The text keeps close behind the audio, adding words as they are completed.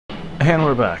And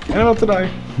we're back. And I'm about to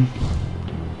die.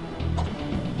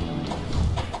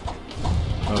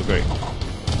 Oh, great.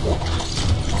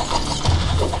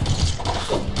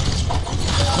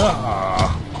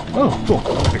 Ah. Oh, cool.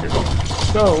 Figured.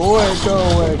 Go away, go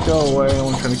away, go away.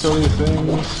 I'm trying to kill these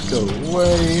things. Go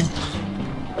away.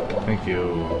 Thank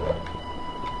you.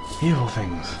 Evil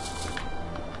things.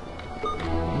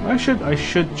 I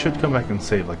should come back and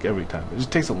save like every time. It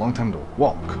just takes a long time to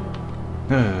walk.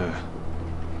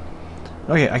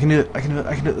 Okay, I can do it. I can do it.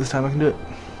 I can do it this time. I can do it.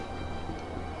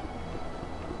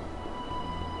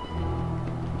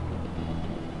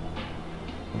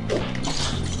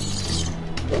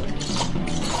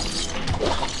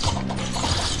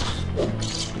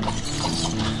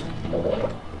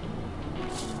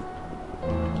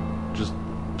 Just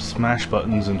smash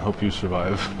buttons and hope you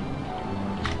survive.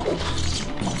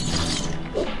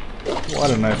 Why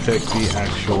didn't I pick the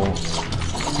actual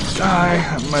die?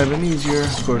 That might have been easier.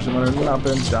 Of course, it might have not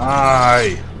been.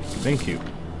 Die! Thank you.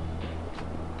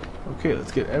 Okay,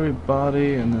 let's get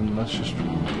everybody, and then let's just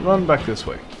run back this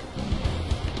way.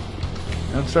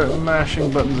 And start mashing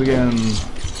buttons again.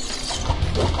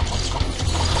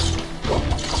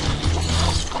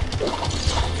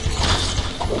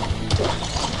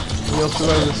 We'll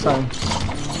survive this time.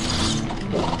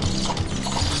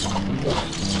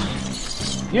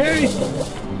 Yay!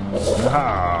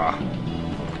 Aha!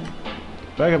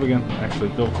 Back up again. Actually,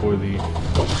 go for the...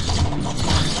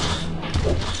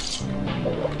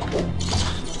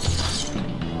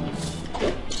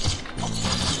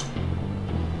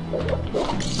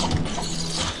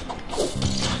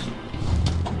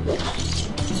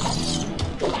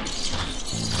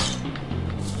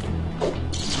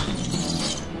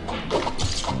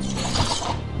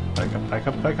 Back up, back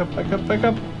up, back up, back up, back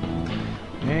up.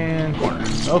 And corner.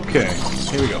 Okay,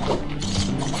 here we go.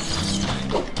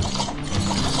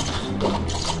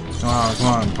 Come on, come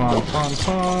on, come on, come on,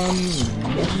 come on.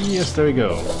 Yes, there we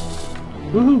go.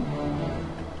 Woohoo!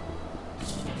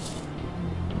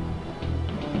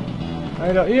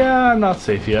 I don't, yeah, I'm not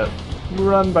safe yet.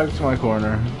 Run back to my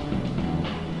corner.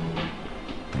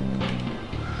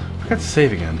 Forgot to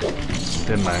save again,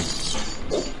 didn't I?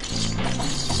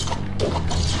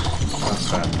 Oh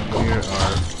crap, here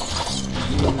are...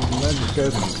 Magic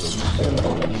guys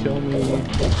and kill me.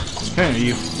 Hey,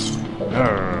 you.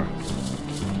 Arrgh.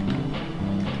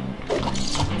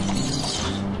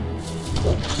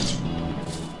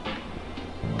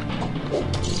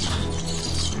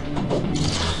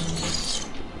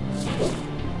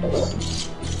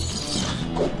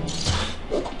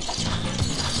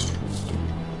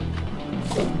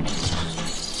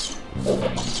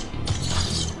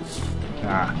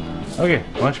 Ah, okay,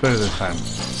 much better this time.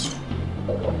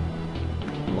 A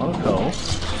lot of health.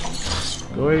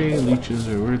 Go away, leeches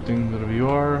or weird things, whatever you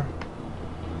are.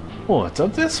 Oh, it's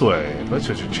up this way. Let's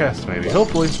switch your chest, maybe.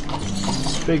 Hopefully.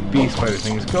 Big bee spider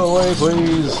things. Go away,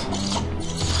 please.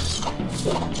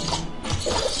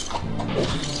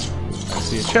 I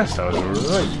see a chest. I was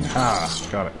right. Ha!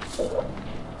 Got it. I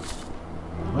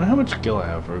wonder how much skill I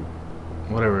have, or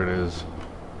whatever it is.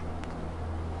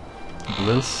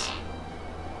 Bliss.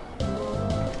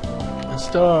 A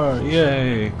star!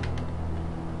 Yay!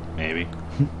 Maybe.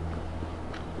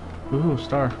 Ooh,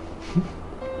 star.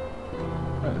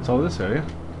 Right, it's all this area.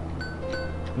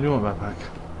 What do you want, backpack?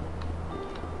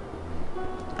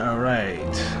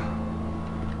 Alright.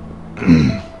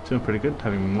 Doing pretty good,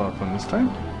 having a lot of fun this time.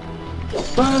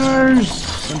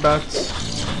 Spiders! And bats.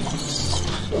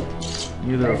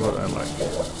 Neither of what I like.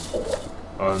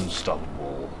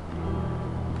 Unstoppable.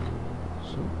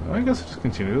 So, I guess I'll just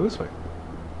continue this way.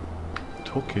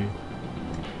 Okay.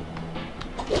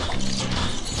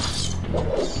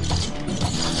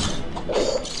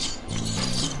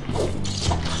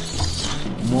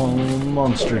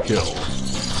 Monster kill.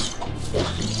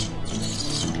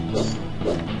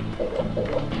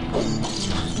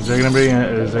 Is there gonna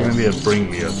be a bring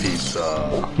me a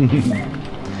pizza?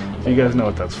 If you guys know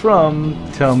what that's from,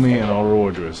 tell me and I'll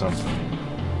reward you or something.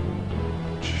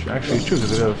 Which actually is true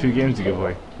because I have a few games to give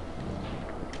away.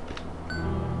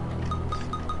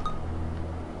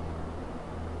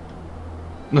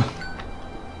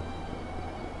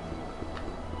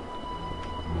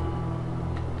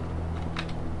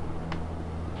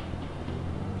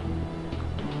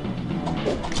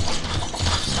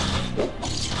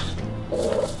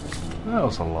 That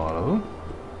was a lot of them.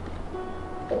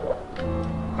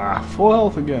 Ah, full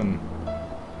health again.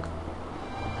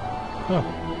 Oh.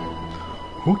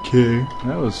 Okay,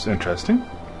 that was interesting.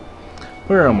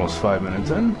 We're almost 5 minutes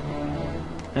in.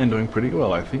 And doing pretty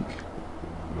well, I think.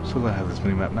 So glad I have this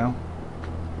mini-map now.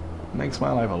 Makes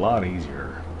my life a lot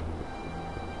easier.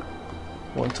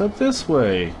 What's up this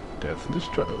way? Death and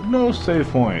destruction. No save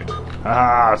point.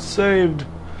 Ah, saved.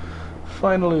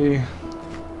 Finally.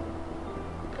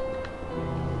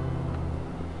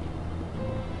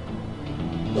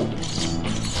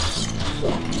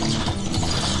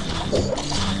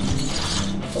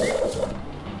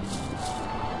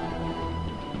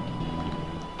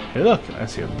 Hey look, I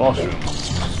see a boss room.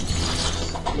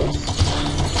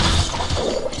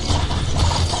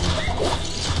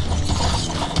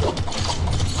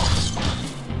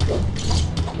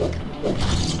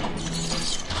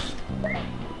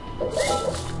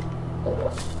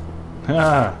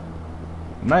 Ah,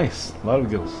 nice. A lot of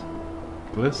gills.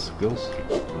 Bliss, gills,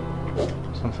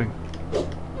 something.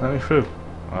 Let me through.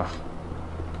 Ugh.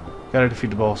 Gotta defeat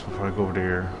the boss before I go over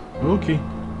there. Okay.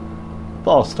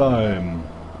 Boss time.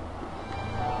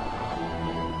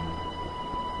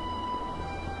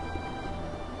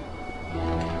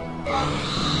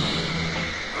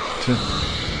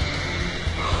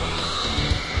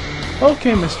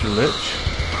 Okay, Mr. Lich.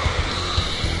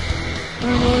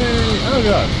 Oh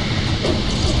god.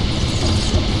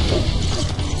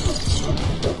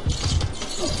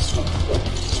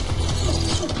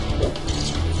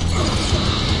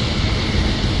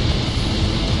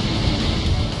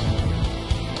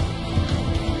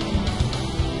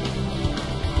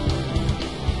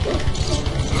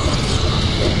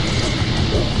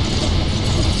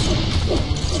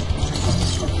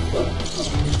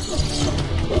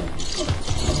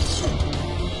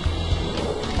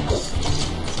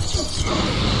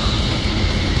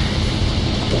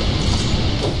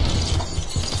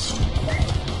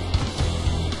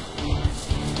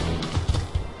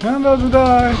 And about to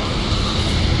die.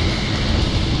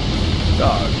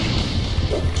 Dodge.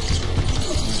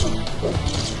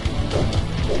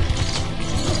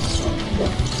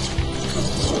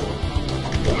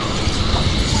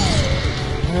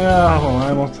 Yeah, well, I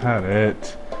almost had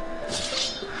it.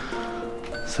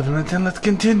 7 out of 10, let's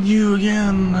continue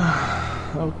again.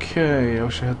 Okay, I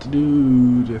wish I had to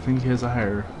do. I think he has a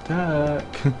higher attack.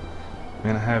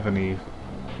 Man, I have any.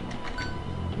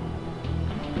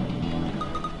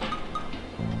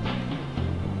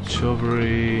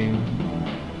 Chivalry.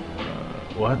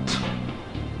 What?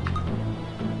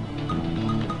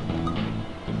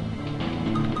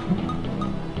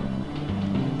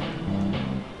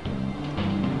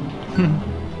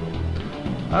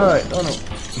 Alright, oh no.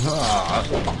 Ah.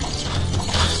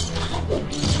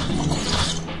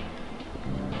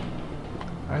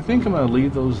 I think I'm gonna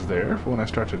leave those there for when I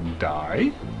start to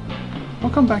die. I'll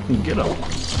come back and get them.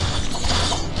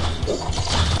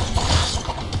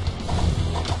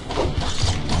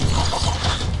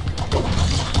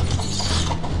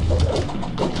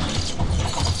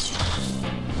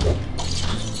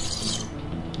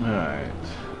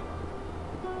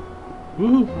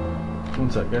 Woohoo!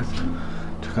 One sec, guys.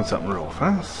 Check on something real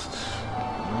fast.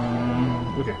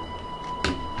 Okay.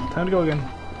 Time to go again.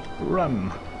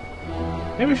 Run.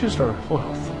 Maybe we should start with full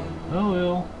health. Oh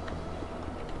well.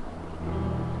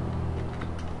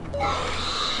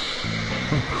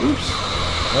 Oops.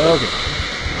 Okay.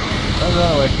 Time to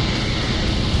run away.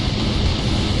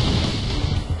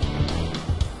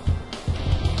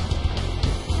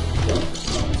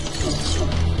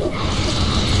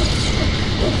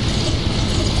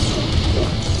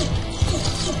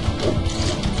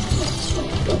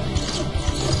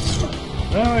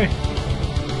 Anyway,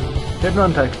 hit and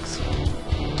run tactics.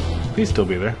 Please still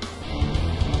be there.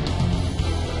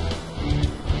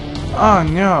 Oh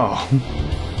no!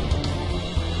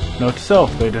 Note to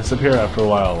self, they disappear after a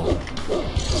while.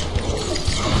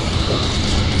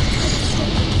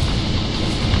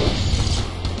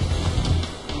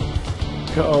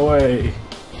 Go away.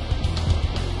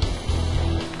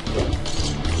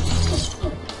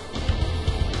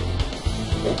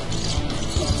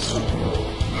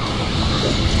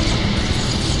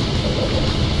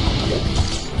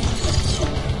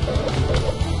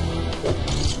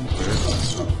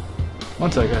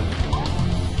 One second.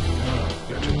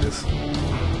 Gotta check this.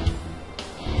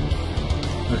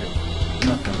 Okay.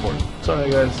 Nothing important.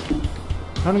 Sorry guys.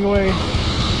 Running away.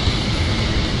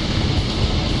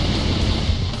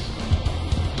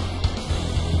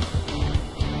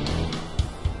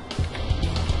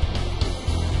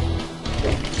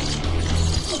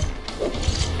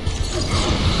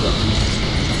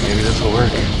 Maybe this will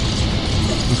work.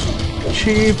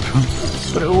 Cheap,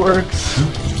 but it works.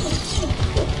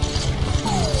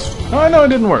 Oh no, it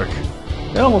didn't work.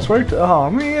 It almost worked. Oh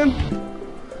man.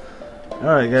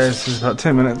 Alright guys, this is about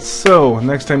 10 minutes. So,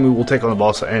 next time we will take on the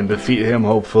boss and defeat him,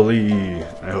 hopefully.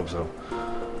 I hope so.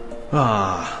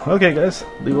 Okay guys,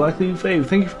 leave a like, leave a fave.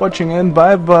 Thank you for watching and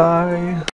bye bye.